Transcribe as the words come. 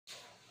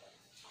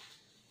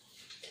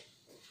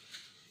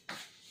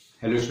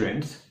Hello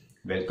students,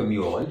 welcome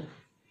you all.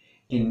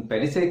 In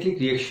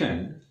pericyclic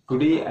reaction,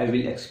 today I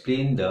will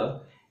explain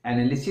the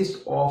analysis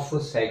of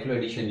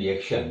cycloaddition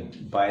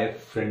reaction by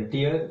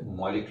frontier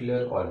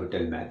molecular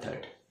orbital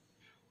method,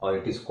 or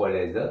it is called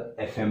as the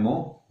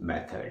FMO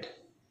method.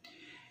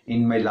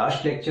 In my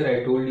last lecture,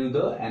 I told you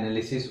the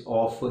analysis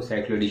of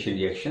cycloaddition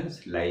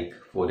reactions like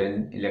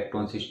 4n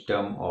electron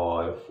system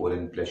or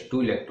 4n plus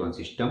 2 electron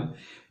system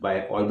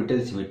by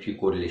orbital symmetry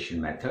correlation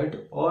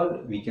method,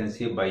 or we can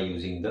say by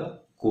using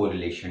the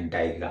correlation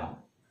diagram.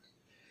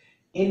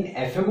 In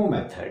FMO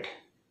method,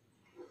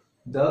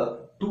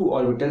 the two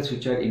orbitals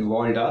which are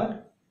involved are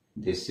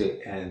this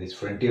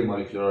frontier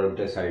molecular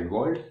orbitals are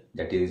involved,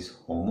 that is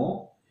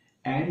HOMO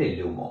and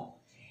LUMO.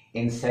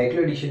 In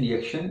cycloaddition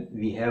reaction,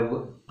 we have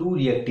two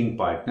reacting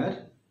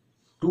partner,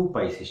 two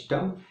pi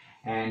system,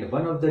 and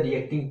one of the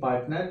reacting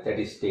partner that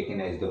is taken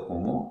as the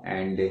HOMO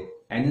and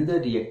another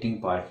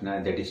reacting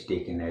partner that is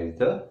taken as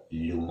the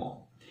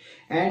LUMO.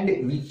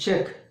 And we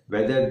check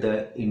whether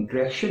the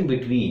interaction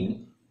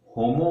between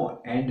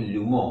HOMO and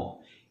LUMO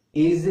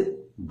is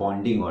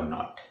bonding or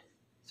not.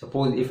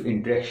 Suppose if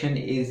interaction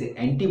is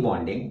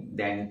anti-bonding,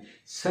 then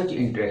such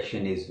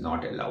interaction is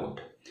not allowed.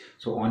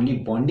 So only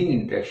bonding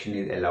interaction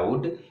is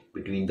allowed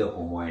between the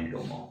HOMO and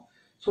LUMO.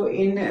 So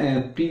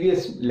in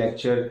previous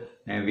lecture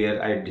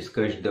where I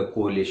discussed the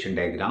correlation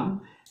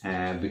diagram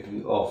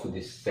of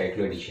this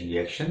cycloaddition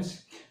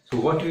reactions,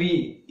 so what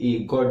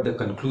we got the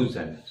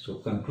conclusion. So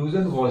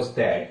conclusion was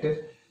that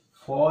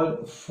for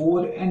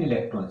 4n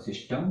electron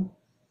system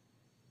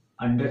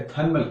under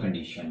thermal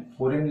condition,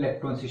 4n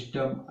electron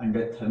system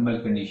under thermal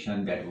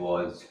condition, that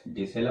was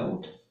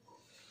disallowed,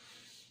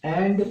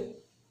 and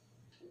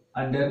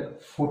under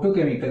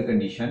photochemical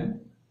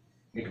condition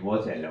it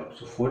was allowed.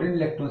 So 4n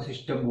electron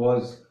system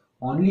was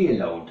only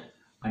allowed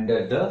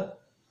under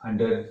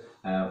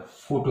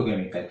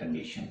photochemical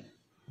condition.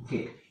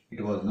 Okay,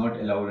 it was not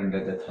allowed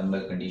under the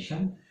thermal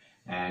condition,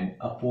 and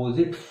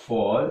opposite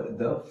for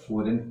the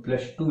 4n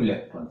plus 2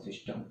 electron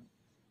system.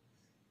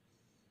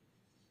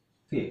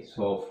 Okay,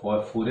 so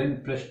for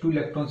 4n plus 2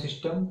 electron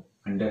system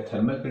under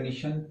thermal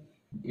condition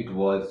it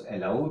was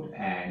allowed,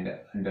 and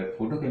under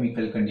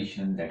photochemical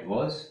condition that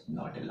was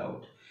not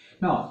allowed.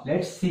 Now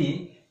let's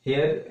see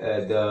here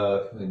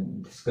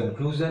this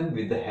conclusion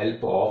with the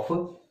help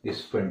of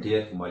this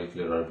frontier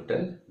molecular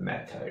orbital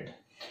method.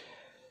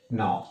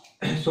 Now,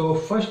 so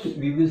first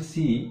we will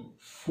see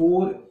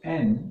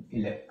 4n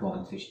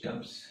electron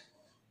systems,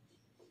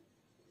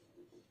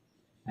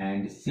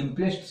 and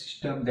simplest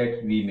system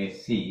that we may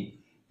see,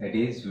 that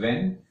is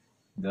when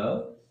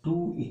the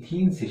two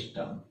ethene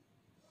system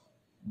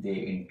they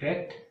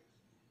interact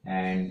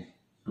and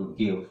to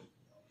give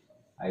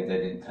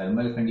either in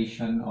thermal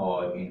condition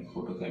or in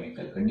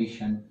photochemical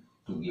condition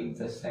to give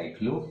the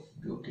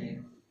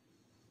cyclobutane.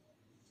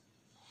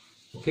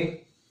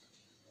 Okay,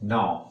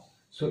 now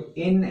so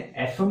in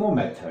FMO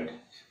method,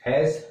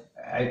 as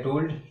I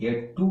told,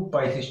 here two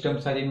pi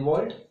systems are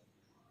involved,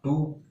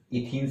 two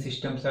ethene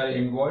systems are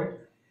involved.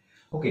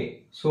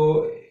 Okay,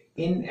 so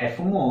in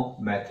FMO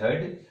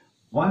method,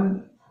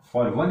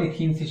 for one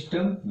ethene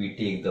system we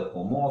take the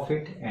HOMO of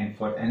it, and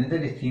for another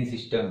ethene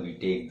system we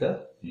take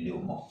the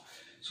LUMO.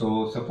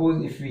 So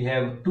suppose if we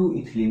have two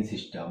ethylene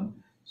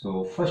system,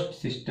 so first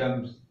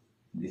system,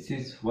 this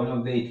is one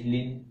of the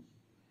ethylene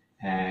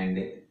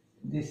and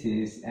this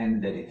is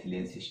another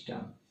ethylene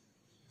system.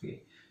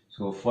 Okay,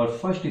 so for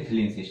first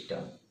ethylene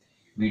system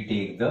we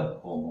take the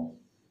HOMO,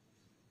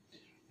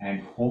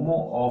 and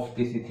HOMO of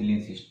this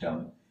ethylene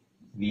system,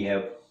 we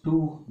have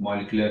two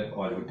molecular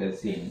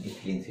orbitals in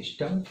ethylene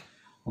system.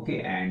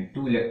 Okay, and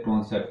two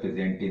electrons are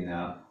present in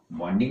a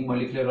bonding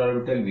molecular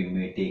orbital, we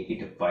may take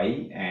it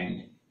pi,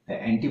 and the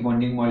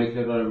anti-bonding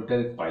molecular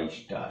orbital pi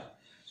star.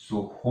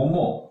 So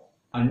HOMO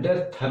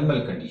under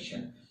thermal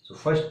condition. So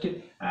first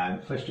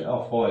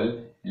of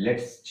all,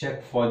 let's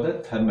check for the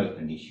thermal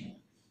condition.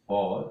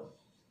 For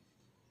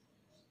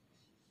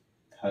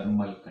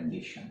thermal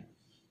condition,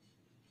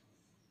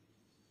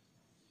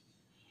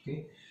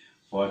 okay,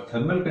 for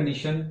thermal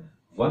condition,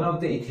 one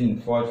of the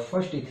ethylene, for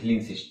first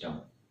ethylene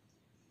system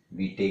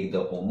we take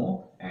the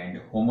HOMO,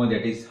 and HOMO,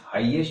 that is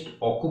highest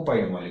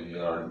occupied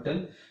molecular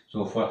orbital.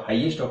 So for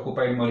highest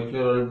occupied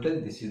molecular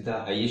orbital, this is the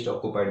highest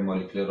occupied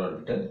molecular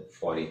orbital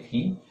for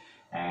ethene,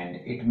 and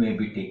it may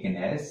be taken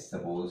as,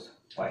 suppose,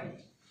 pi,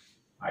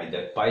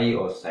 either pi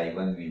or psi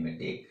 1 we may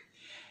take.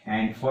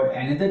 And for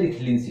another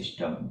ethylene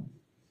system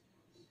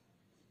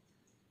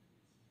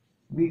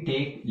we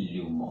take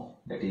LUMO,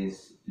 that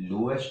is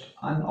lowest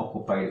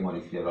unoccupied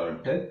molecular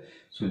orbital.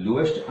 So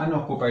lowest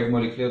unoccupied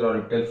molecular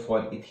orbital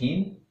for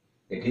ethene,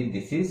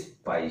 this is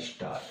pi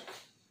star.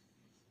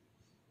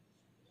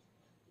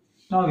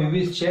 Now we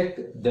will check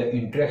the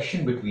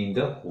interaction between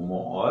the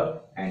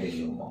HOMO and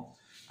LUMO.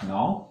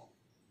 Now,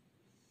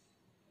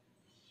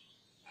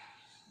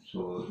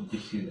 so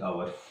this is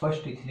our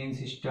first ethylene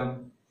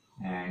system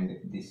and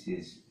this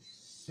is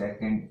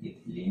second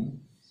ethylene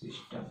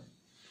system.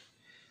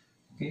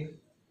 Okay,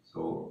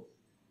 so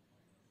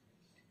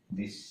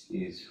this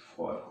is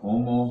for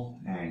HOMO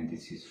and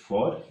this is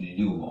for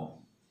LUMO.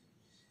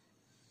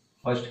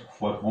 First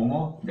for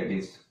HOMO, that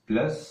is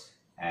plus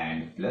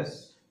and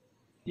plus.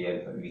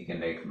 Here we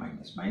can write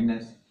minus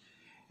minus.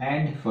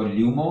 And for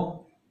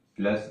LUMO,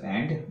 plus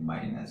and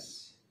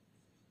minus.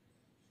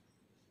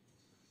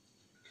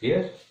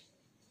 Clear?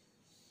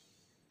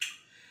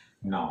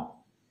 Now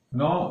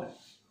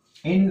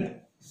in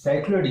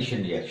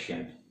cycloaddition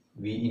reaction,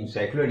 we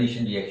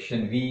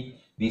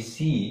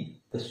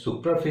see the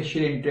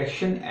suprafacial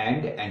interaction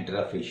and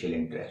intrafacial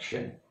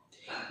interaction,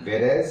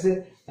 whereas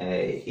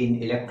in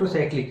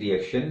electrocyclic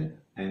reaction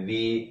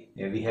we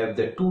have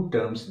the two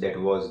terms, that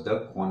was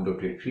the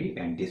conrotatory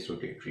and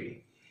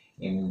disrotatory.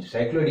 In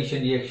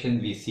cycloaddition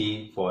reaction we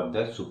see for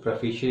the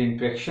suprafacial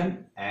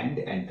interaction and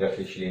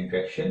intrafacial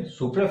interaction.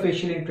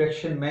 Suprafacial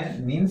interaction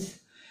means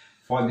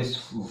for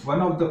this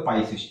one of the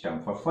pi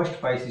system, for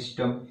first pi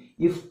system,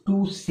 if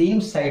two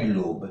same side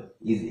lobe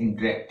is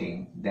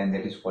interacting, then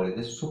that is called as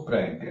the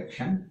supra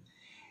interaction.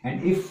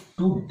 And if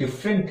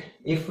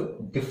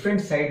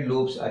different side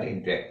lobes are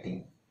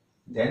interacting,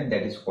 then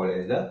that is called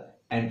as the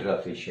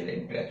intrafacial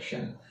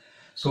interaction.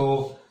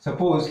 So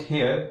suppose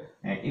here,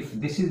 if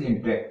this is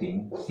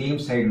interacting, same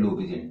side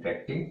lobe is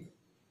interacting,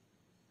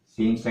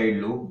 same side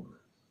lobe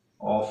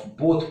of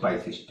both pi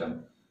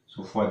system.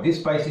 So for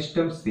this pi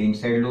system, same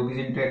side lobe is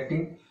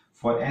interacting.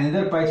 For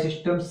another pi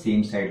system,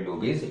 same side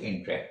lobe is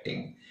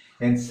interacting.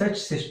 Then such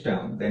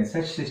system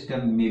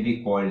may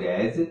be called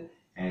as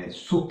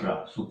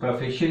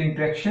suprafacial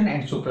interaction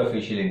and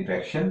suprafacial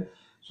interaction.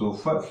 So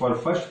for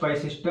first pi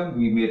system,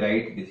 we may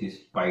write this is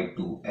pi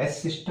 2s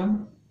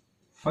system.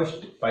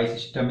 First pi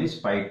system is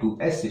pi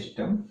 2s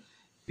system,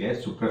 where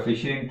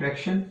suprafacial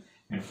interaction,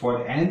 and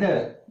for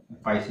another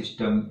pi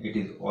system it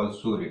is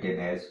also written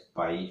as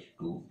pi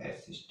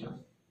 2s system.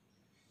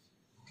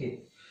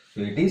 Okay,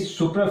 so it is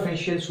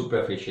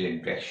suprafacial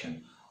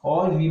interaction,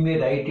 or we may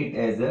write it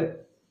as a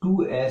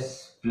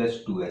 2s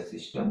plus 2s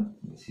system.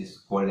 This is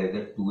called as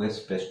a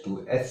 2s plus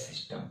 2s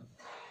system.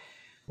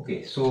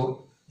 Okay,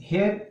 so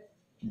here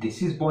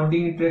this is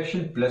bonding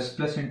interaction plus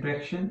plus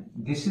interaction.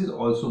 This is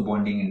also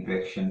bonding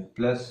interaction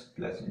plus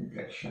plus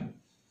interaction.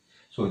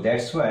 So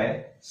that's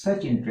why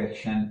such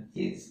interaction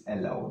is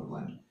allowed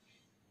one.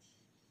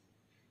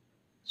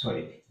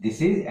 Sorry,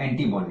 this is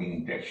anti-bonding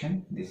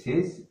interaction. This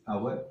is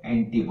our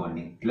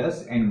anti-bonding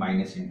plus and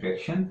minus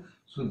interaction.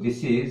 So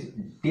this is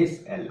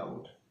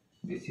disallowed.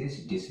 This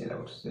is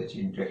disallowed. Such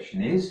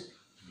interaction is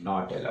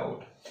not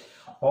allowed.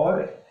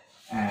 Or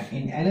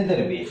in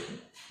another way,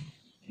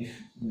 if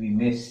we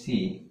may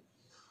see,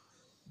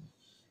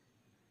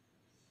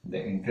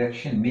 the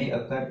interaction may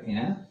occur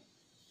in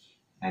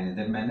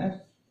another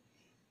manner,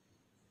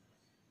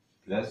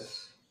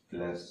 plus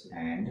plus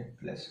and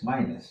plus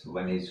minus.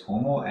 One is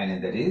HOMO,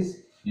 another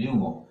is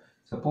LUMO.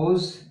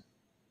 Suppose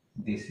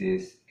this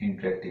is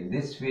interacting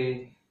this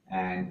way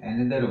and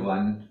another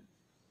one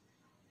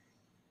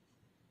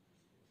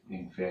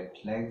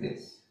interact like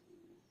this.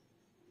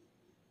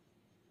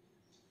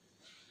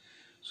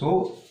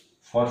 So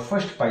for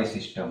first pi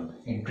system,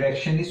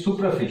 interaction is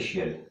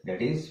suprafacial,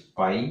 that is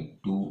pi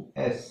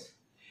 2s,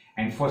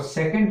 and for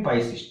second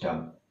pi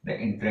system, the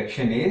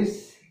interaction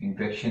is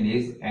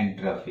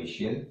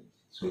intrafacial,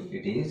 so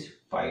it is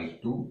pi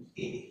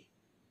 2a,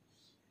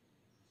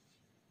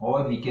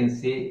 or we can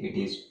say it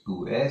is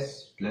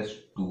 2s plus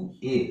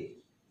 2a.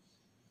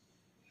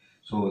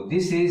 So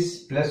this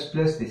is plus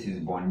plus, this is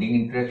bonding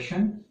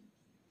interaction,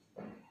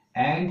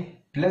 and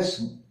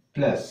plus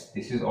plus,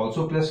 this is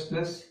also plus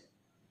plus.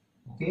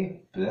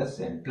 Okay, plus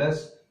and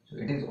plus, so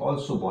it is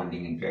also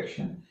bonding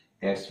interaction.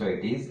 That's why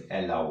it is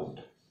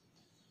allowed.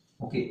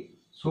 Okay,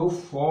 so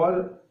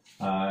for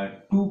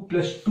 2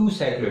 plus 2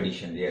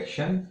 cycloaddition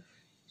reaction,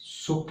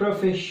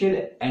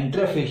 suprafacial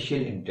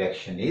intrafacial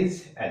interaction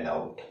is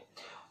allowed,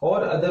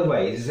 or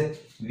otherwise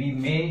we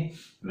may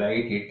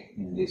write it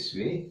in this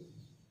way.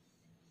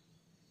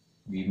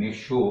 We may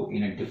show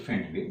in a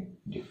different way,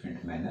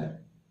 different manner.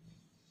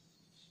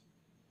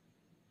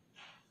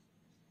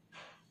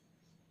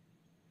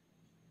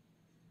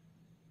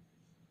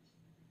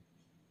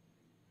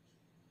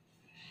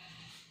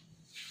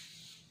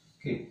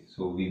 Okay,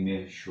 so we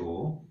may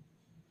show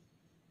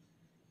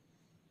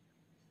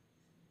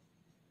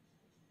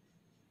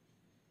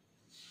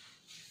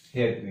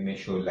here, we may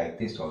show like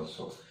this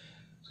also.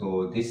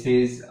 So this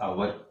is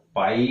our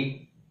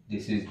pi,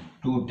 this is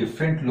two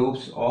different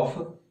lobes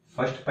of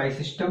first pi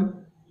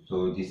system.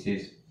 So this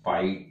is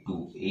pi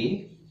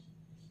 2a,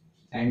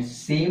 and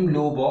same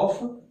lobe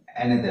of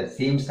another,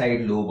 same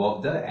side lobe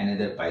of the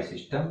another pi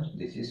system.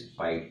 This is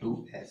pi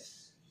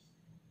 2s.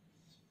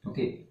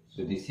 Okay,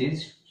 so this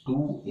is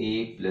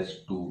 2a plus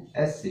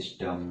 2s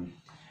system,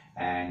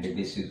 and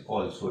this is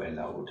also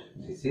allowed.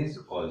 This is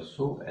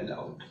also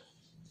allowed.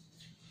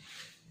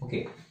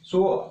 Okay,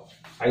 so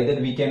either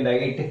we can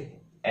write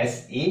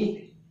SA,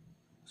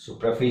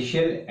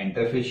 suprafacial,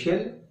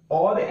 intrafacial,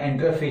 or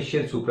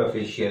intrafacial,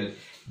 suprafacial.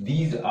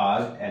 These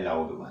are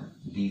allowed one.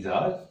 These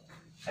are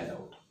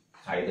allowed.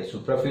 Either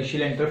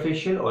suprafacial,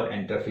 intrafacial, or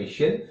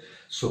intrafacial,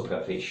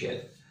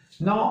 suprafacial.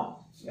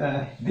 Now,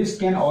 this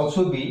can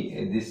also be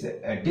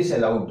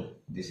disallowed.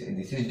 This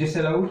is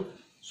disallowed.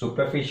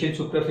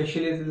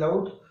 Superficial is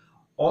allowed.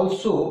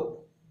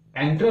 Also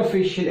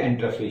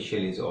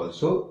intrafacial is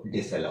also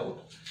disallowed.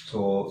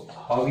 So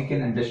how we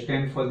can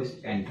understand for this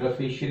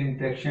intrafacial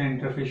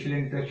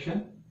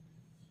interaction?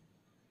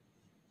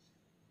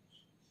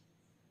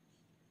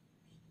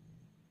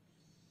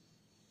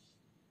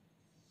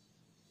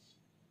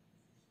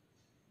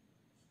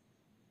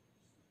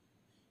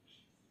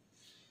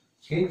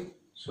 Okay,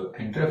 so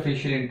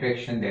intrafacial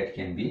interaction, that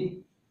can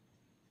be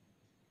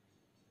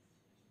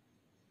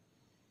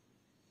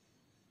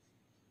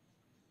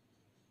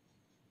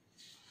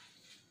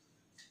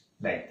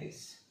like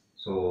this.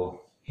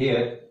 So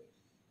here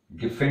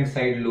different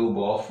side lobe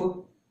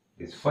of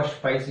this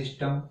first pi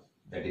system,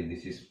 that is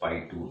this is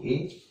pi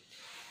 2a,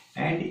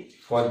 and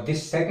for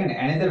this second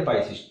another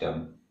pi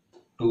system,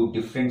 two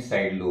different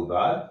side lobes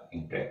are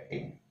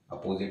interacting,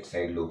 opposite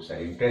side lobes are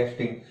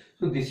interacting.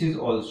 So this is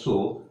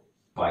also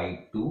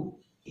pi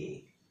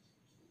 2a.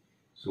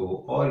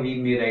 So or we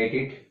may write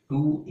it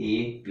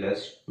 2a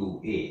plus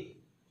 2a.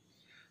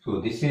 So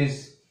this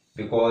is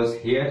because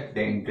here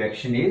the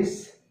interaction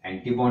is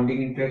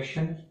anti-bonding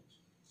interaction.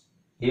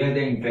 Here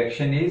the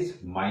interaction is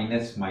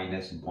minus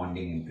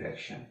bonding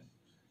interaction.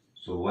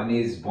 So one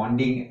is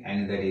bonding,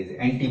 another is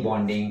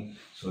anti-bonding.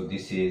 So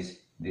this is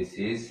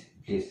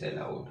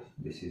disallowed.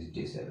 This is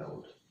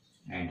disallowed.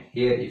 And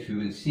here if you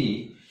will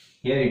see,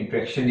 here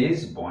interaction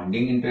is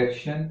bonding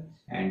interaction,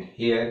 and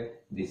here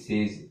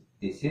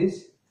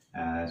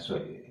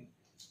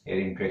here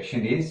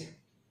interaction is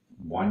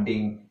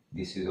bonding.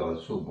 This is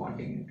also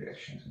bonding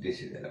interaction. So this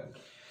is allowed.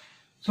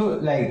 So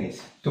like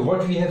this. So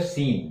what we have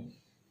seen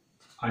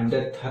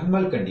under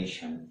thermal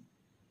condition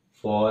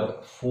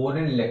for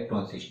 4n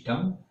electron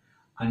system,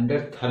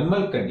 under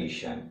thermal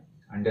condition,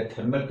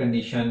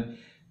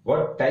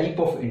 what type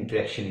of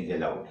interaction is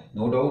allowed?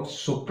 No doubt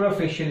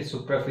superficial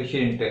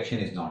interaction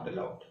is not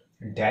allowed.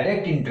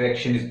 Direct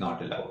interaction is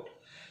not allowed.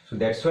 So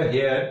that's why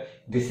here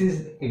this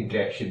is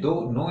interaction,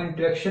 though no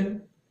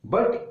interaction,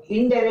 but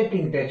indirect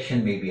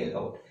interaction may be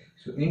allowed.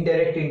 So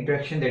indirect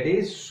interaction, that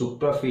is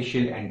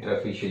superficial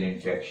intrafacial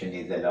interaction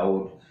is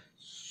allowed.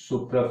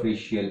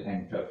 Superficial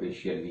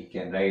intrafacial we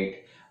can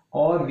write,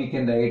 or we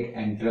can write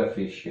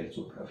intrafacial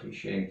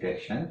superficial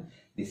interaction.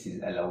 This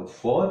is allowed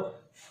for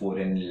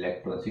 4n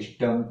electron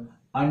system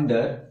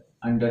under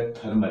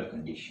thermal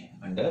condition.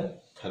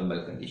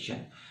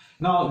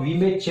 Now we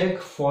may check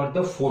for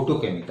the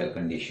photochemical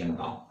condition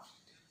now.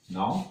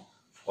 Now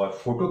for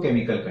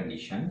photochemical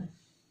condition,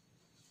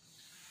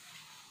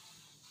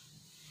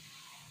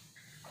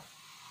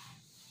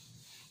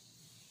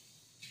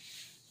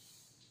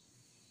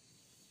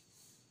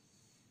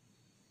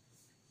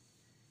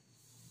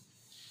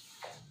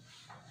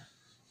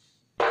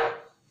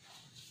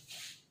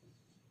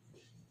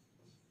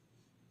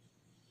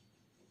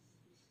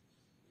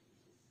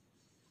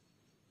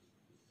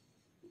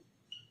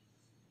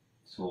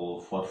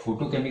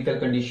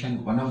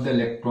 one of the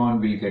electron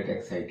will get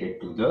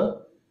excited to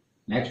the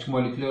next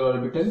molecular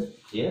orbital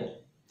here,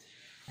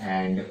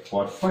 and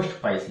for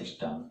first pi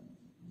system,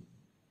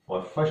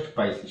 for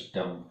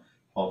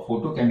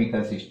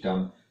photochemical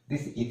system,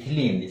 this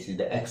ethylene, this is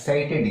the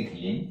excited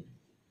ethylene,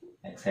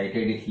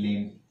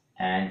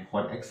 and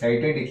for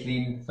excited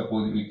ethylene,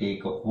 suppose we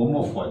take a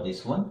HOMO for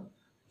this one.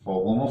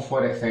 For HOMO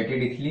for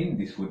excited ethylene,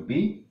 this would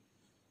be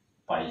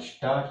pi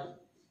star,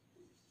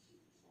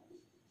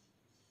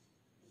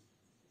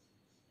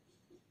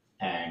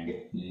 and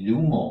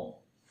LUMO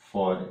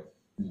for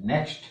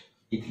next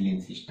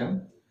ethylene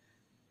system,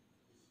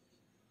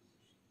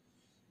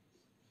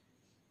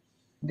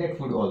 that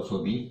would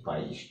also be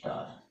pi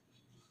star.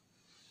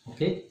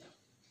 Okay,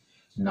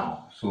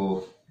 now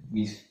so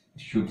we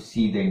should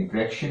see the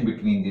interaction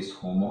between this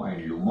HOMO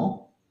and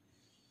LUMO.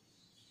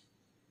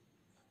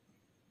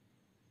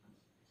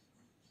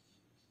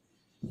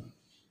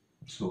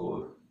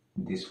 So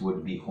this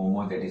would be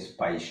HOMO, that is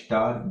pi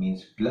star,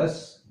 means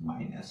plus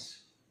minus.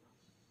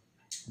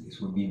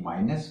 This would be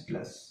minus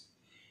plus,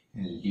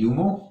 and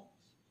LUMO,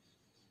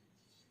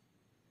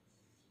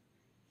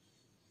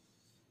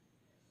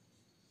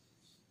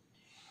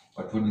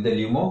 what would be the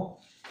LUMO?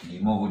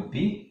 LUMO would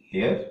be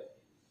here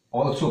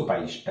also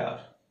pi star.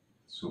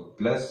 So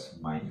plus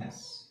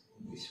minus,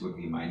 this would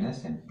be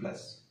minus and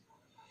plus.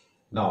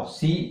 Now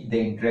see the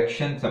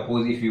interaction.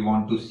 Suppose if you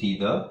want to see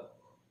the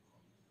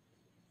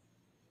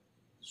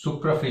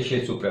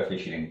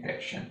superficial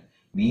interaction,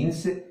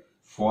 means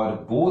for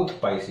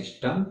both pi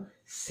system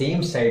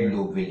same side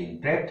lobe will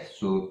interact.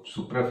 So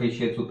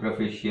superficial.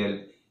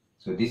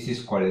 So this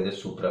is called as the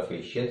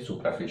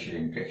superficial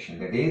interaction.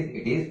 That is,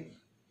 it is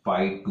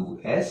pi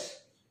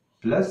 2s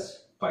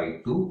plus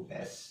pi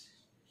 2s,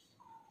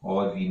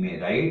 or we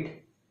may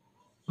write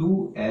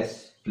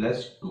 2s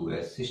plus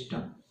 2s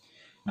system.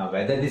 Now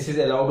whether this is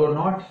allowed or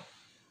not,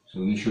 so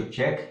we should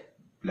check.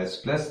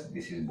 Plus,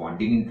 this is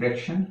bonding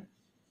interaction.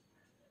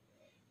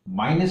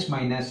 Minus,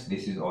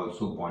 this is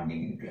also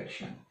bonding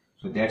interaction.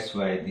 So that's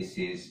why this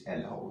is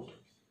allowed.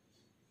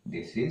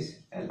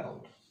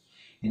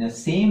 In the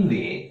same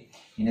way,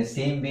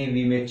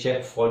 we may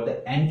check for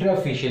the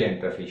intrafacial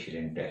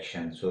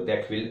interaction. So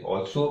that will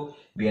also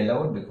be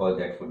allowed, because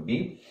that would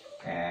be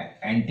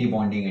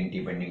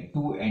anti-bonding,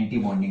 two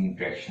anti-bonding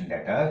interaction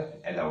that are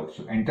allowed.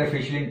 So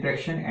intrafacial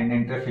interaction and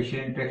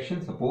intrafacial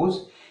interaction,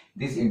 suppose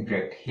this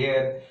interact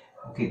here,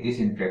 okay, this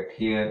interact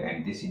here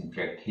and this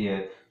interact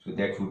here, so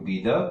that would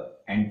be the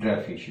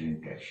intrafacial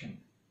interaction,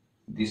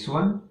 this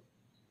one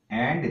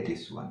and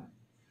this one.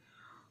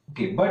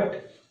 Okay,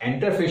 but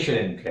interfacial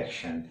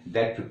interaction,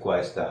 that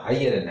requires the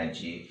higher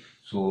energy,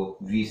 so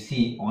we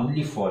see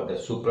only for the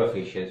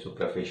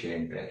superficial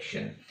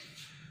interaction.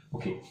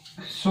 Okay,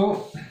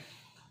 so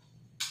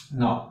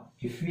now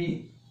if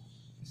we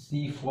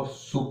see for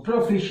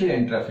superficial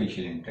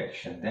intrafacial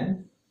interaction,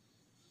 then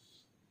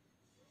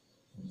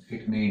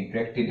it may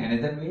interact in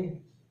another way.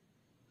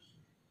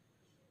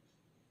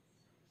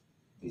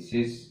 This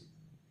is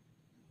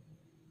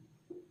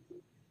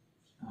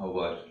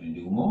our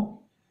LUMO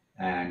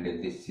and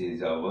this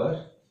is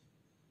our,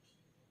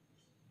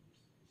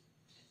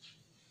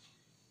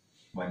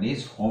 one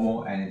is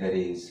HOMO and another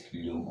is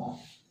LUMO.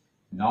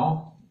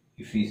 Now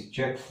if we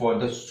check for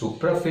the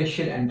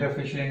superficial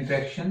interfacial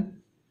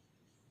interaction,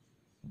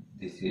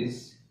 this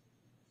is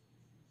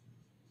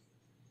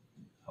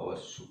our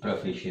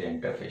superficial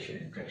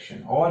interfacial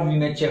interaction, or we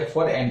may check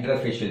for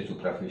intrafacial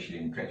superficial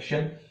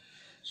interaction.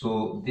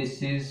 So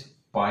this is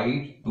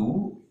pi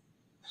to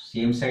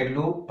same side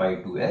lobe, pi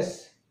to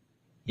S.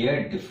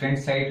 Here different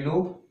side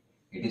lobe,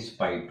 it is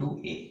pi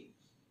to A.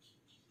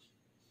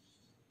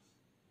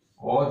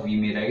 Or we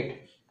may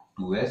write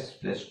 2S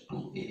plus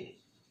 2A.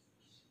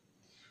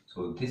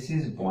 So this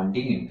is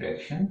bonding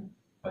interaction,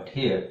 but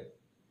here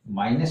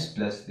minus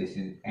plus, this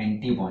is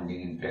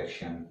anti-bonding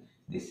interaction,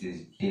 this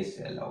is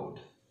disallowed.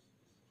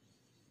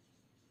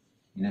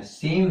 In the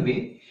same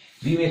way,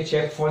 we may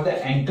check for the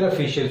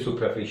intrafacial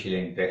superficial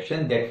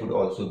interaction, that would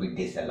also be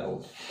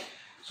disallowed.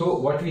 So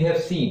what we have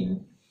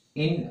seen,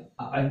 in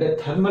under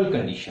thermal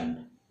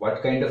condition,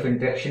 what kind of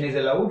interaction is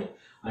allowed?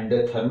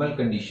 Under thermal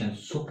condition,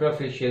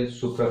 superficial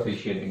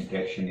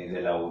interaction is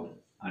allowed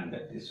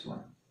under this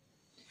one.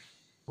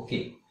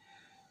 Okay,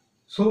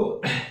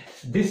 so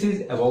this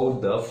is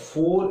about the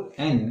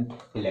 4n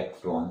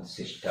electron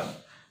system.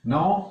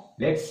 Now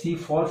let's see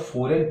for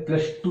 4n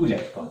plus 2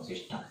 electron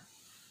system.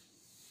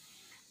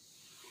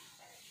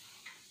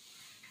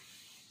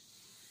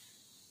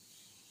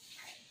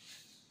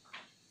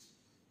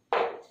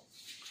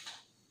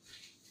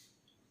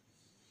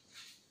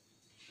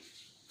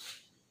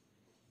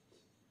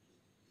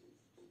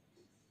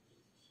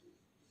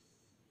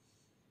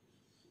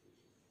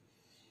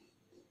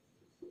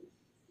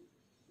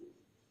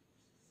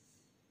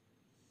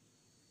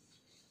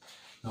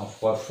 Now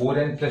for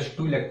 4n plus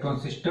 2 electron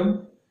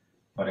system,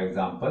 for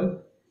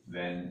example,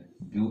 when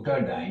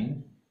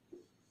butadiene,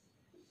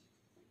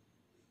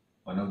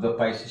 one of the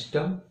pi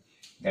system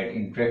that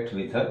interact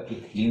with a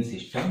ethylene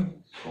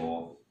system,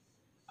 so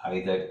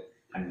either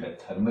under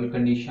thermal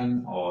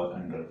condition or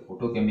under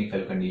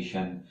photochemical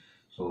condition,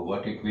 so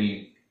what it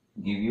will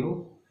give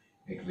you?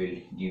 It will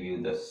give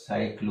you the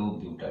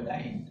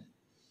cyclobutadiene.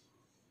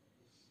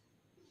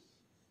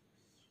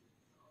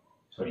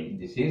 Sorry,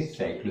 this is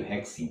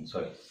cyclohexene.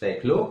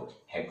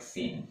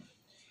 Cyclohexene.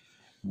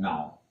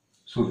 Now,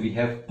 so we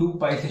have two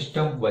pi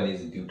system. One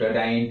is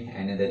butadiene,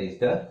 another is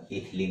the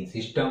ethylene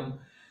system.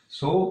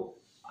 So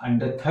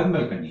under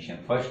thermal condition,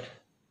 first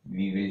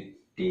we will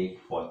take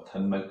for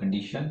thermal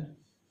condition.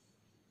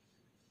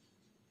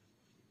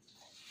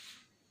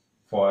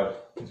 For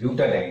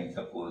butadiene,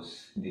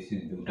 suppose this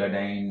is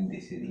butadiene,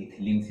 this is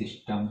ethylene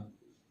system,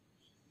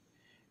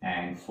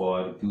 and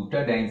for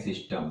butadiene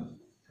system,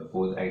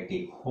 suppose I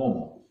take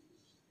HOMO,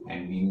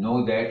 and we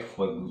know that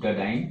for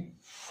butadiene,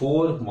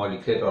 4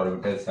 molecular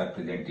orbitals are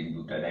present in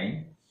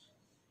butadiene.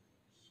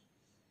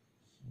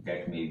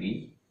 That may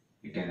be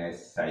written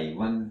as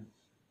Psi1,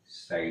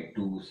 Psi2,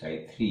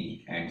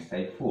 Psi3 and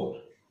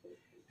Psi4.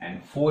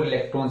 And 4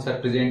 electrons are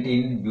present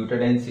in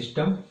butadiene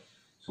system.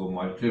 So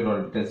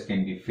molecular orbitals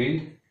can be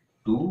filled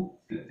 2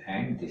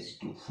 and this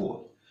 2,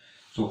 4.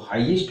 So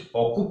highest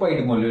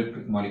occupied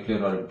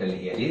molecular orbital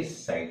here is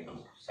Psi2.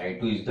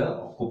 Psi2 is the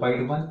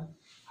occupied one,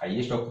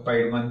 highest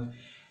occupied one.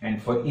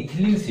 And for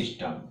ethylene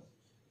system,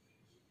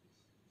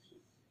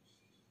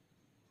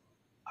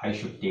 I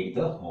should take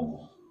the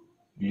HOMO,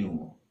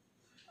 LUMO.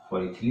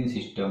 For ethylene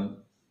system,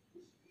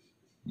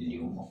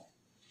 LUMO.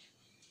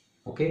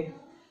 Okay,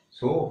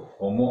 so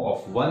HOMO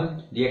of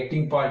one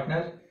reacting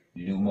partner,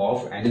 LUMO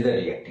of another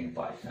reacting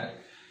partner.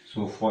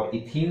 So for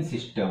ethene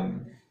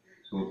system,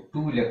 so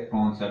 2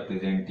 electrons are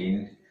present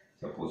in,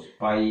 suppose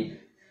pi,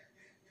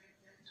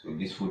 so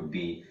this would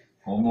be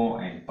HOMO,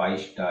 and pi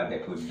star,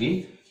 that would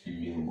be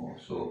LUMO.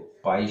 So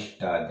pi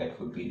star, that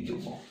would be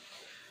LUMO.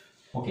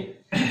 Okay,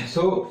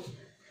 so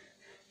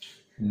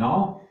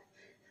now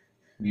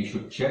we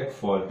should check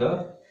for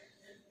the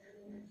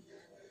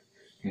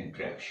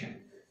interaction.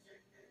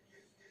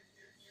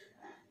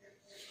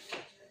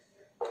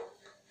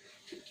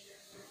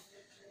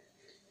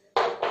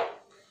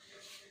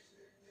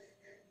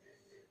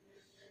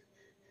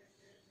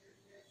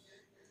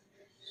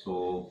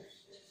 So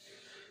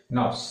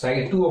now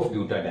side 2 of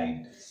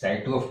butadiene.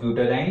 Side 2 of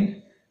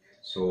butadiene.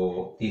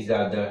 So these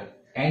are the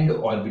end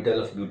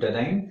orbital of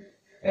butadiene,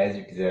 as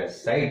it is a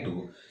side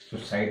 2. So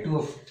side 2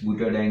 of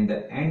butadiene,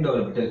 the end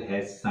orbital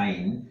has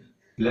sign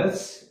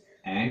plus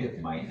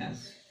and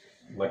minus.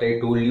 What I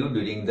told you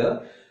during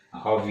the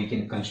how we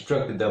can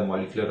construct the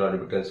molecular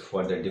orbitals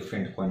for the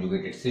different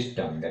conjugated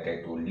system, that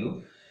I told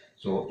you.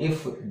 So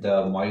if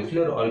the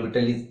molecular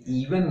orbital is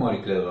even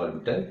molecular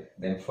orbital,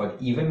 then for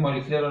even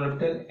molecular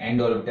orbital,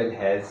 end orbital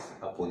has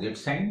opposite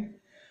sign.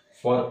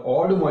 For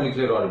odd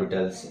molecular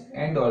orbitals,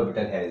 end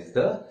orbital has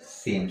the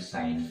same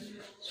sign.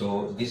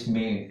 So this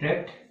may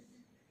interact,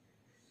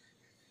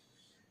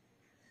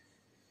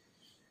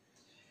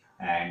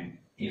 and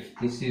if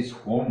this is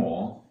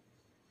HOMO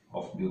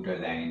of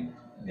butadiene,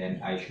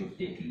 then I should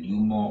take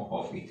LUMO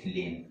of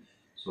ethylene.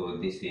 So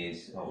this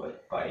is our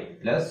pi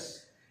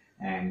plus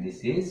and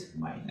this is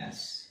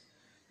minus.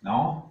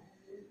 Now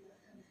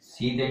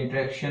see the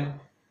interaction.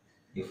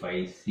 If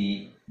I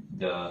see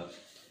the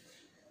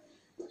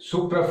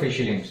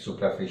superficial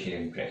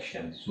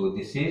interaction, so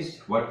this is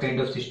what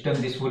kind of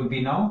system this would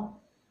be now?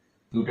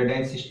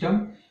 Butadiene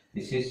system.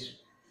 This is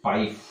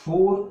pi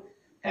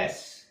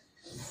 4s.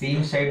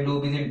 Same side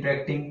lobe is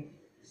interacting,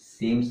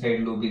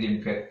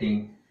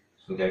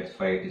 so that's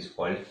why it is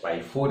called pi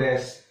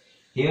 4s.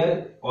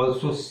 Here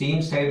also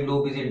same side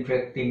lobe is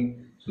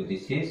interacting, so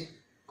this is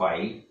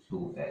pi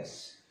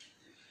 2s.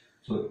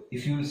 So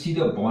if you will see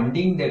the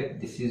bonding, that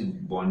this is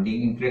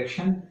bonding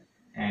interaction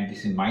and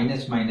this is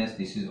minus minus,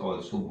 this is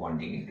also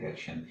bonding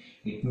interaction.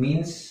 It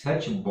means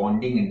such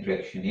bonding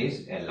interaction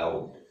is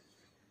allowed.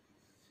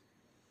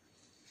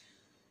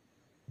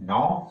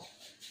 Now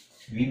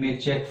we may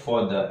check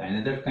for the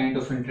another kind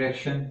of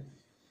interaction.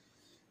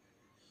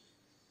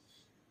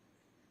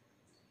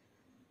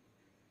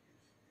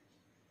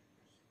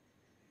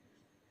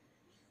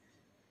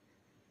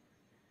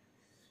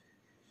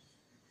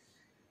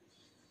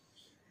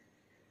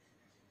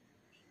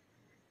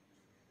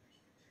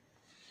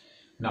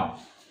 Now,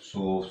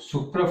 so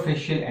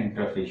superficial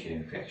intrafacial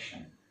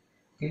interaction.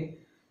 Okay,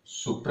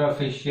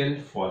 superficial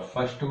for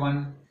first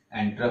one,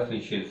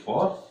 intrafacial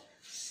for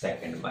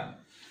second one.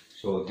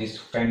 So this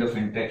kind of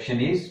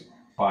interaction is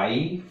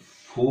pi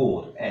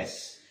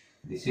 4s.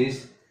 This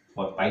is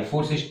for pi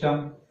 4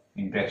 system,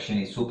 interaction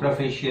is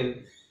superficial,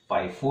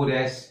 pi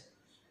 4s.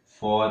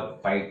 For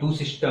pi 2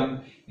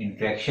 system,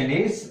 interaction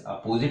is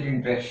opposite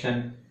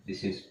interaction.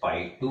 This is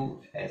pi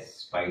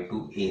 2s, pi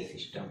 2a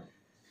system.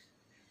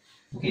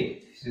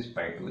 Okay, this is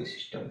pi 2a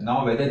system.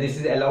 Now whether this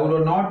is allowed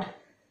or not,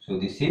 so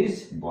this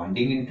is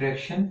bonding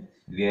interaction,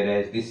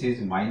 whereas this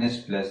is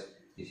minus plus,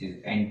 this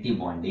is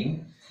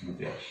anti-bonding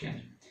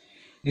interaction.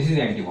 This is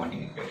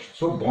anti-bonding interaction.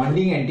 So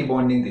bonding,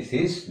 anti-bonding, this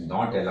is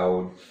not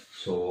allowed.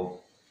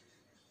 So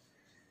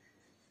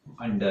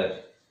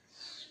under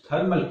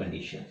thermal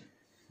condition,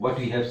 what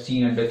we have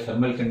seen under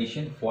thermal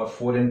condition for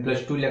 4n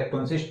plus 2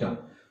 electron system,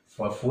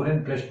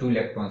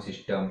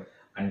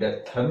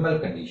 under thermal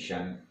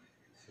condition,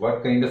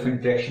 what kind of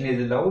interaction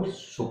is allowed?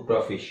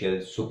 Superficial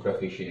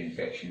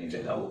interaction is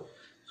allowed.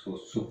 So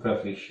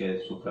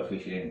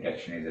superficial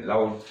interaction is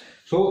allowed.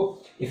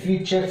 So if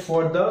we check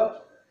for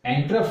the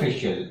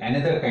intrafacial,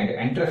 another kind of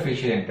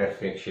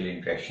intrafacial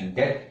interaction,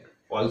 that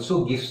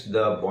also gives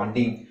the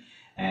bonding,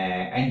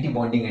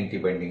 anti-bonding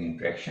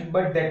interaction,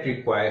 but that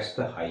requires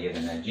the higher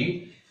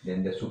energy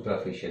than the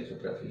superficial.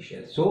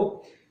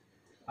 So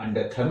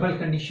under thermal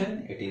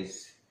condition, it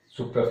is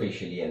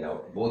superficially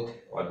allowed. Both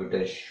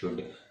orbitals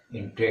should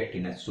interact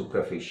in a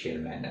superficial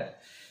manner.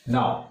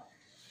 Now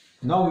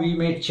we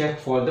may check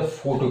for the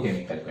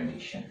photochemical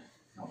condition.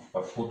 Now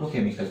for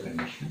photochemical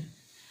condition,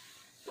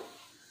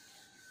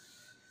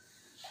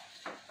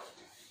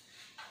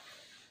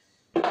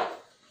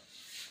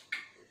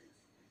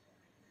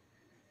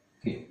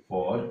 okay,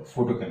 for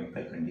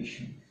photochemical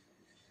condition,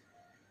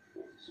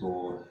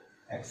 so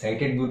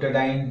excited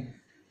butadiene,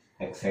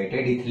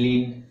 excited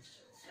ethylene,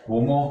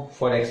 HOMO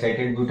for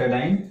excited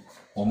butadiene,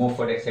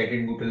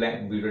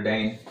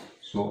 butadiene.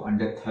 So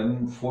under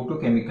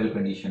photochemical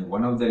condition,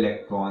 one of the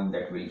electron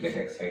that will get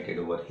excited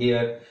over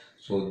here,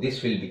 so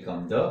this will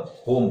become the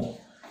HOMO.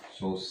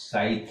 So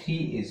psi 3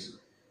 is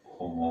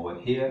HOMO over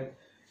here,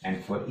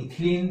 and for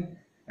ethylene,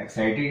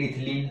 excited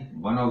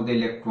ethylene, one of the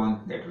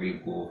electron that will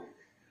go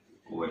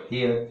over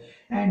here,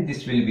 and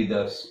this will be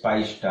the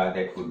pi star,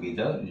 that would be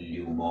the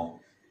LUMO.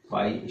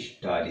 Pi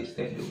star is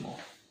the LUMO.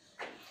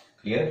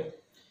 Clear?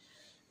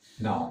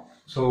 Now,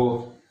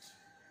 so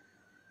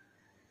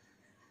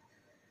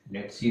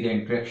let's see the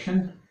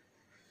interaction.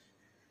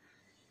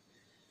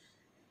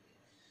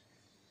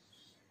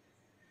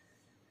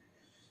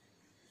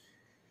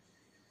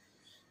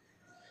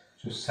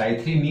 So psi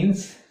 3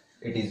 means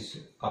it is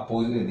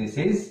opposite. This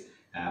is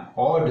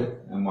odd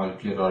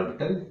molecular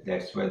orbital.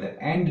 That's why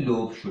the end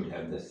lobe should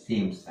have the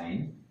same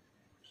sign.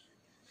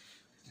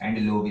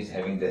 End lobe is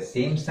having the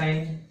same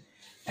sign,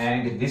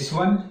 and this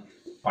one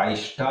pi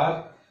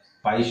star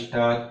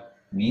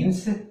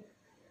means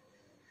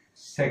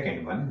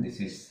second one.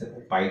 This is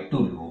pi 2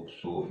 lobe,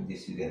 so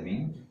this is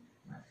having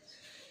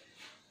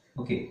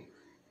Okay,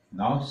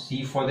 now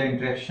see for the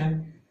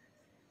interaction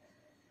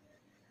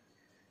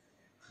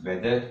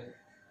whether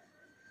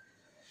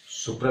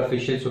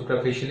superficial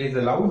is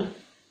allowed.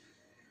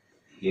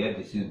 Here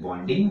this is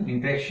bonding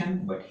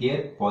interaction, but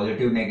here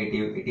positive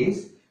negative it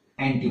is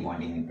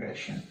anti-bonding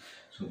interaction.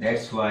 So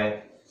that's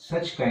why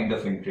such kind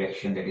of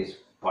interaction, that is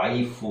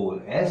pi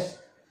 4s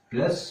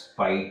plus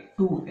pi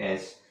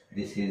 2s,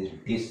 this is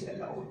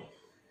disallowed.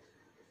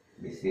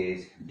 This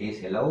is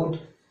disallowed.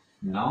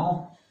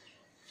 Now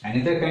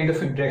another kind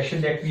of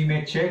interaction that we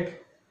may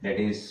check, that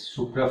is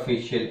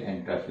superficial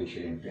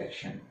interfacial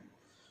interaction.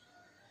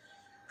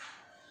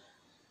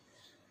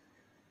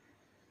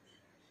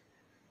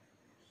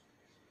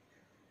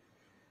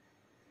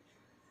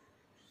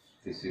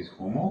 This is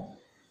HOMO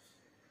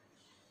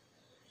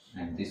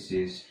and this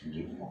is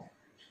LUMO.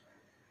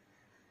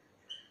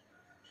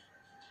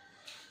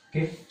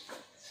 Okay,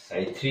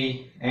 psi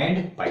 3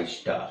 and pi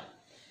star.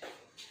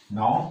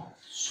 Now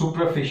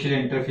superficial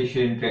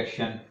interfacial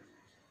interaction.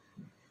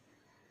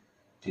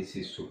 This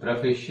is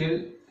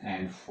superficial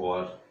and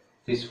for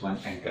this one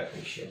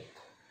interfacial.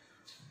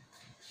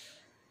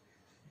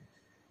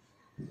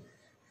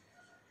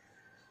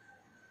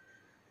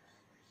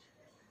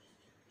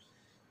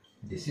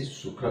 This is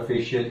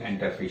superficial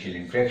interfacial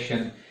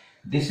interaction.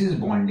 This is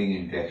bonding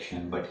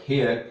interaction, but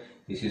here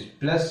this is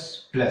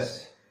plus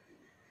plus.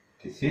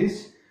 This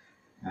is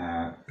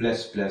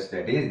plus plus,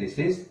 that is this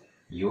is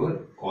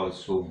your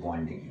also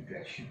bonding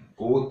interaction.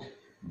 Both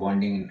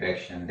bonding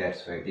interaction,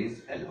 that's why it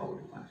is allowed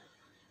one.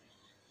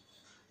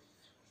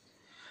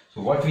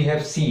 So what we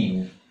have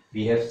seen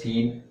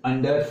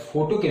under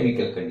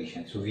photochemical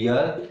conditions. So we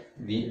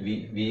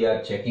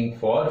are checking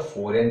for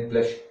 4n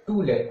plus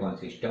 2 electron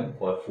system.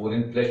 For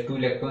 4n plus 2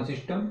 electron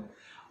system,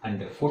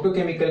 under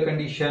photochemical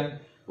condition,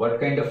 what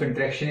kind of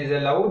interaction is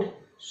allowed?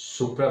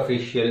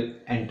 Superficial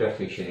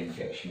interfacial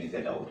interaction is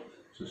allowed.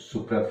 So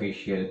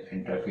superficial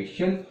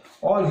interfacial,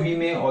 or we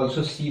may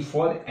also see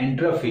for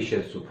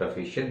intrafacial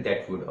superficial,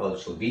 that would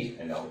also be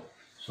allowed.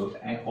 So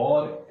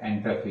or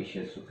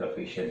interfacial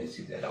superficial, this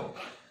is allowed.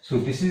 So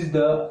this is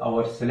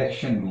our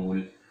selection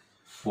rule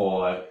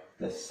for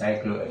the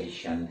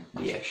cycloaddition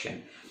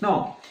reaction.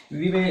 Now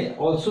we may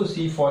also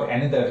see for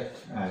another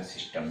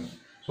system.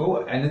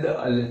 So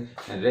another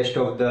rest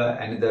of the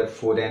another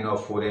 4n or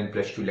 4n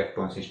plus 2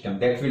 electron system,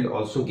 that will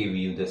also give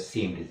you the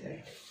same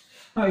result.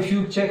 Now if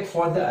you check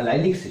for the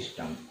allylic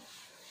system,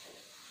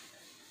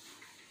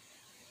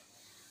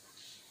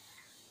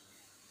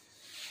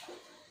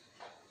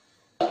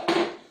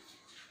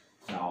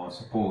 now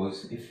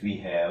suppose if we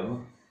have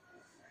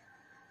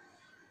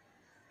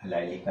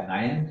allylic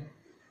anion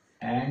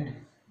and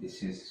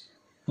this is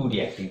 2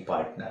 reacting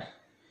partner.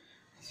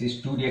 This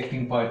is 2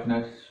 reacting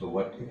partner, so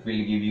what it will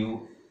give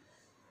you?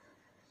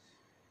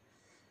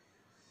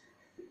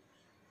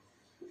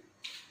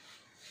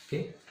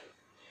 Okay,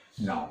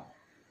 now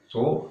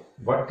so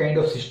what kind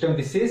of system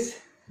this is?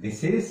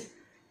 This is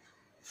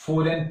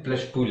 4n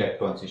plus 2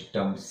 electron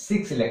system.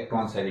 6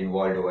 electrons are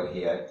involved over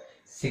here.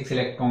 6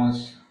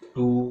 electrons,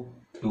 2,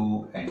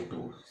 2 and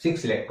 2.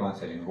 6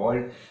 electrons are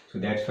involved. So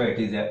that's why it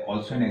is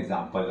also an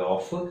example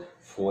of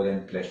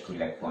 4n plus 2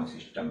 electron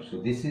system.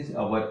 So this is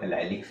our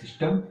allylic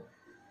system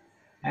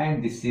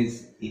and this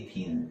is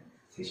ethene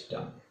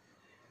system.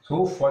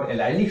 So for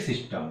allylic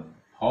system,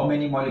 how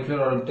many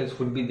molecular orbitals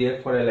would be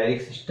there for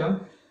allylic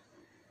system?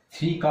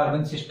 3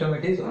 carbon system,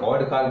 it is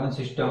odd carbon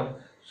system.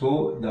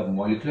 So the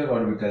molecular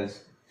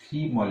orbitals,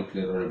 3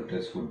 molecular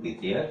orbitals would be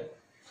there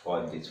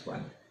for this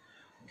one.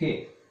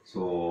 Okay,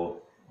 so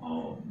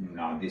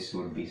now this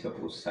would be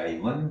suppose psi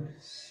 1,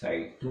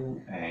 psi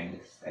 2 and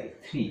psi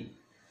 3.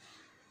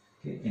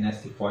 Okay, in a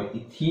for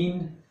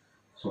ethene,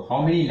 so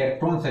how many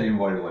electrons are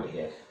involved over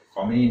here?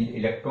 How many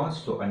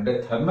electrons? So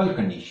under thermal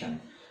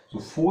condition, so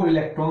 4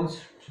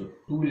 electrons, so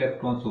 2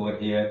 electrons over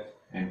here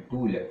and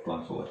 2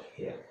 electrons over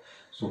here.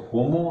 So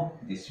HOMO,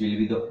 this will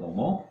be the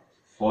HOMO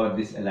for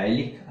this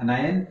allylic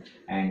anion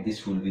and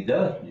this will be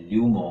the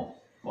LUMO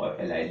for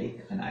allylic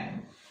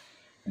anion.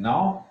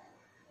 Now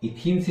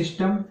ethene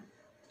system,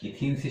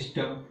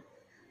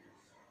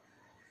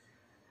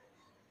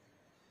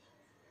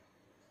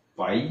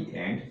 pi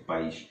and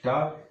pi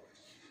star.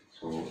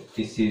 So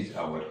this is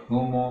our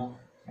HOMO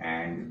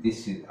and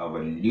this is our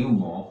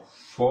LUMO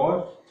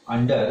for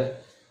under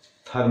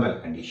thermal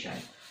condition.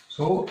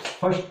 So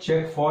first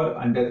check for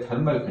under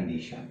thermal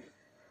condition.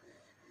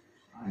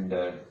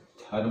 Under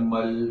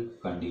thermal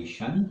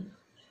condition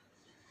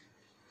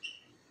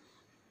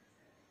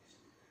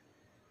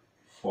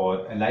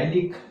for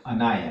allylic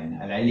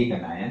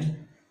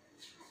anion,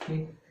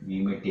 okay, we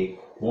may take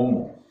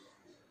HOMO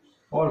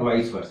or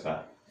vice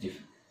versa.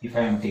 If I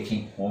am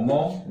taking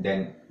HOMO,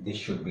 then this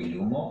should be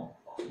LUMO.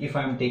 If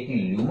I am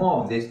taking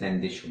LUMO of this,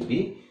 then this should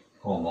be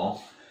HOMO.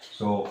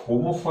 So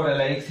HOMO for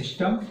allylic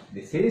system,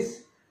 this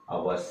is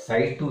our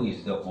psi 2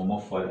 is the HOMO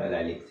for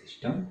allylic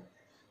system,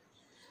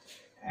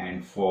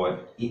 and for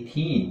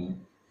ethene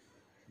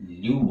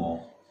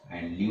LUMO,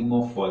 and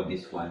LUMO for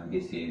this one,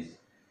 this is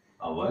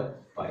our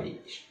pi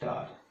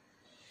star.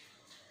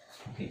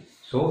 Okay,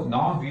 so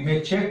now we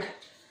may check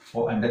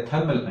or under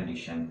thermal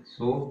condition.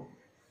 So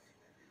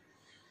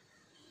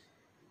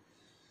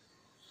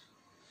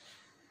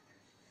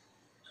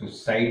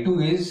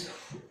Psi2 is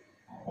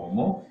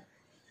HOMO.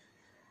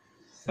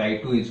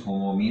 Psi2 is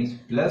HOMO means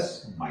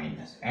plus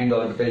minus, and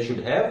orbital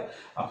should have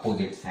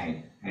opposite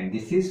sign, and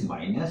this is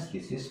minus,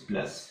 this is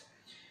plus.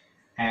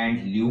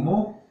 And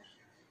LUMO,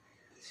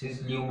 this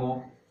is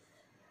LUMO,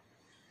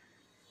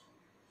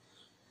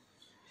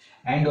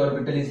 and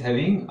orbital is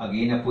having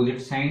again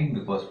opposite sign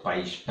because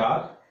pi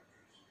star,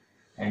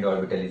 and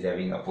orbital is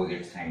having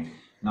opposite sign.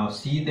 Now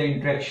see the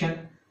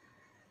interaction.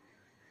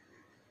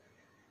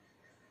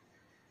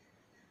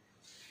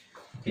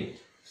 Okay,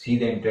 see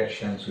the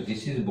interaction. So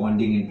this is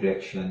bonding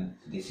interaction,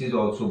 this is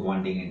also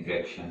bonding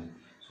interaction.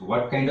 So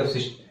what kind of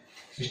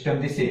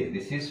system this is?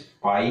 This is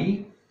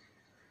pi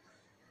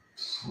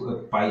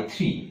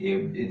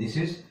 3, this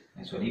is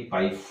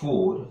pi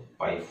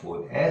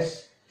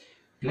 4s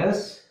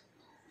plus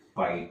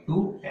pi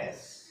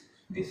 2s.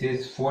 This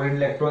is 4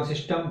 electron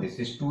system, this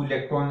is 2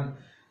 electron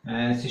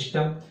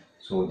system.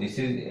 So this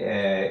is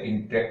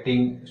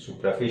interacting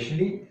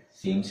superficially,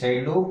 same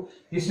side lobe.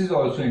 This is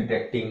also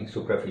interacting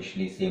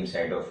superficially, same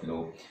side of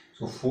lobe.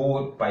 So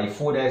pi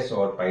 4s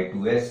or pi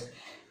 2s,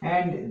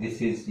 and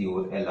this is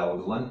your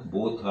allowed one.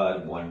 Both are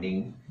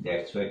bonding,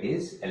 that's why it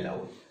is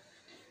allowed.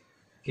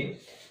 Okay,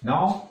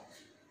 now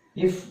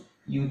if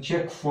you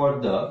check for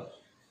the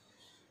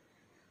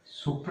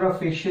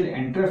superficial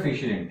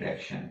interfacial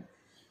interaction,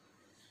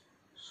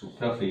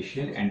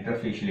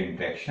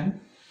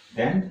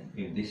 then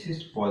if this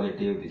is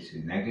positive, this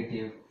is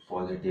negative,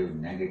 positive,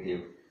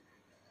 negative,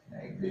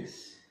 like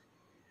this.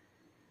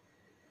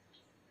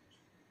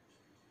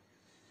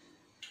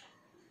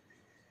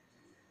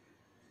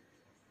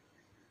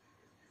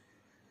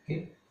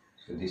 Okay,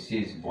 so this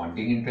is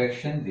bonding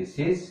interaction, this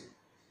is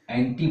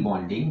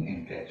anti-bonding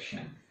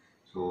interaction.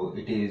 So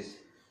it is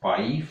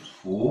pi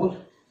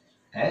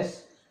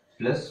 4s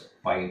plus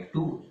pi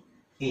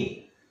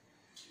 2a,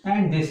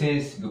 and this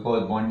is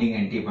because bonding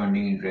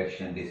anti-bonding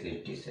interaction, this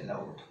is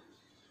disallowed.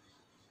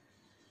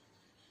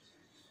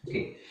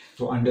 Okay,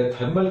 so under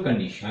thermal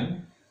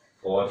condition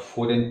for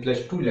 4n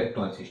plus 2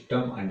 electron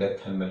system, under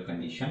thermal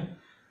condition,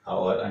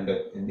 or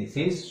under this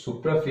is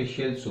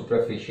superficial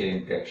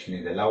interaction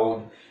is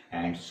allowed,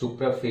 and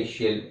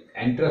superficial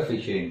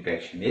interfacial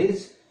interaction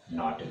is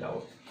not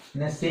allowed. In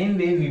the same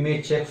way, we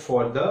may check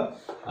for the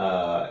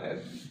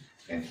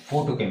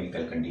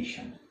photochemical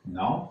condition.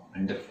 Now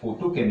under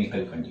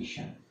photochemical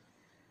condition,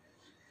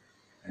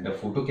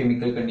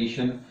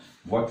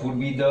 what would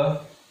be the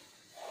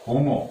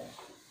HOMO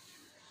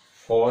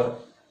for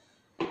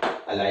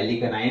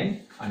allylic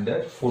anion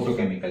under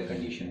photochemical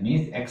condition?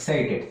 Means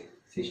excited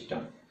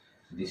system.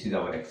 This is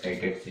our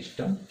excited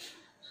system.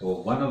 So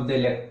one of the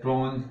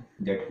electrons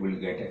that will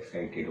get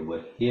excited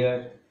over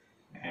here,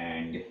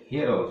 and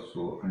here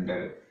also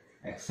under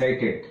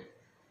excited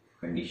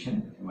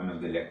condition, one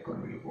of the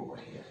electron will go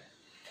over here.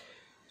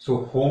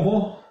 So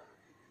HOMO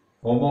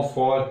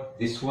for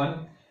this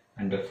one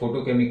under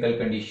photochemical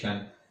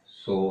condition.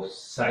 So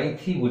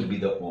Psi3 will be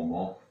the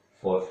HOMO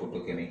for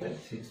photochemical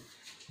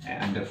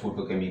under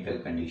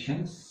photochemical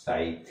conditions.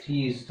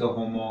 Psi3 is the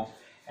HOMO,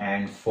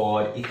 and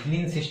for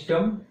ethylene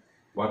system,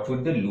 what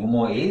would the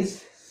LUMO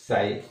is?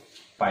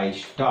 Pi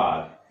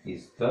star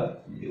is the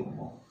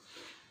LUMO.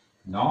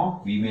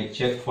 Now we may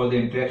check for the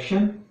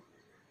interaction.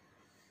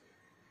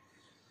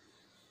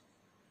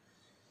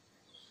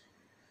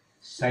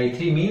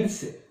 Psi3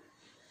 means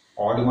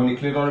odd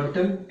molecular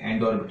orbital,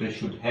 and orbital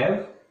should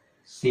have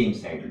same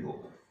side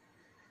lobe,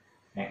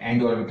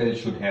 and orbital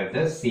should have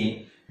the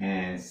same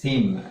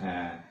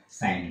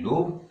sign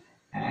lobe,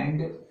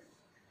 and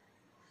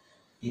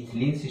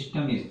ethylene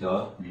system is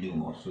the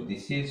LUMO. So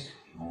this is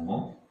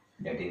HOMO,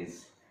 that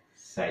is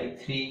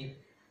Psi3,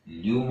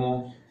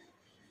 LUMO,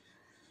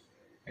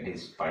 that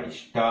is pi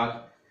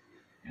star,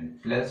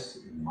 and plus,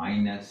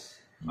 minus,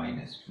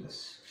 minus,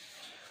 plus.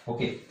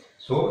 Okay,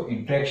 so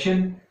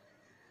interaction,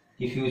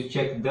 if you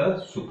check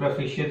the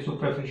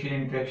superficial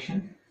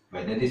interaction,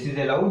 whether this is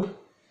allowed,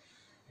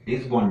 it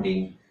is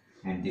bonding,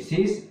 and this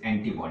is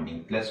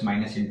anti-bonding, plus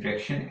minus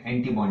interaction,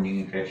 anti-bonding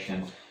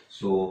interaction.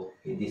 So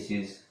this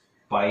is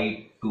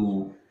pi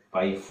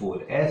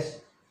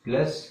 4s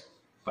plus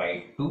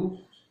pi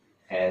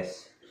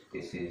 2s.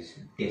 This is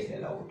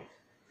disallowed.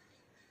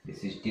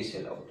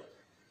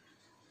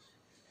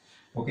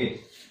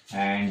 Okay,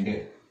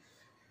 and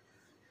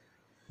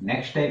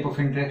next type of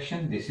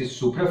interaction, this is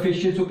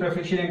superficial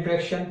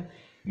interaction.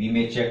 We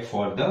may check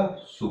for the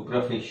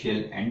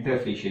superficial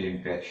interfacial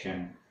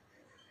interaction.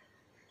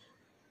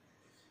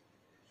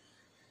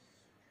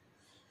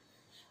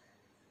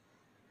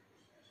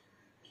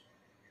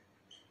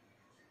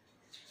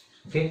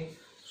 Okay,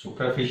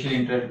 superficial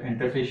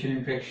interfacial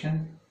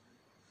interaction.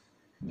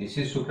 This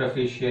is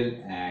superficial,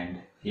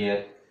 and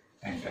here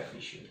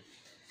interfacial.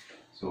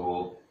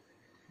 So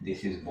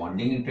this is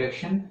bonding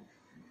interaction,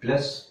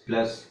 plus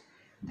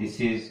this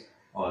is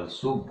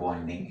also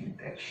bonding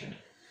interaction.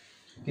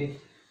 Okay,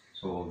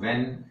 so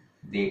when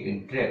they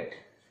interact,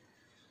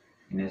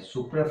 in a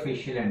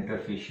superficial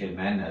interfacial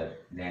manner,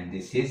 then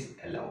this is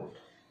allowed.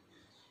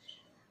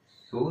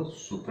 So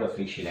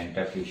superficial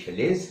interfacial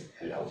is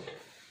allowed.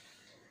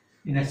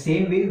 In the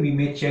same way, we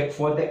may check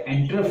for the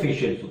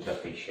interfacial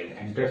superficial.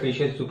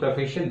 Interfacial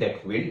superficial,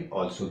 that would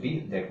also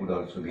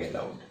be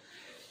allowed.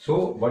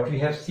 So what we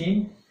have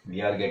seen,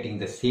 we are getting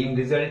the same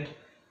result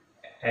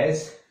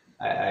as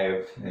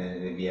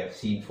we have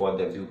seen for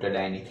the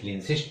butadiene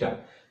ethylene system.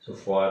 So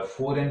for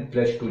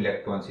 4n+2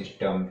 electron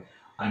system,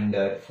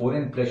 under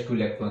 4n+2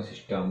 electron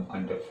system,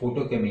 under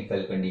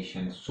photochemical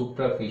conditions,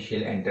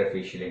 superficial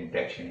interfacial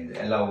interaction is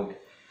allowed,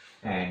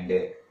 and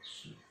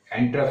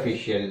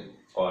interfacial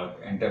or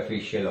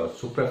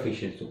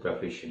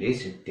superficial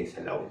is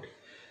disallowed.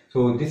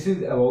 So this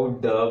is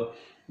about the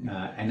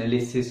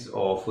analysis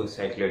of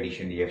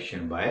cycloaddition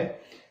reaction by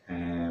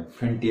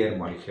frontier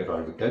molecular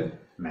orbital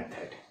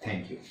method.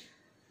 Thank you.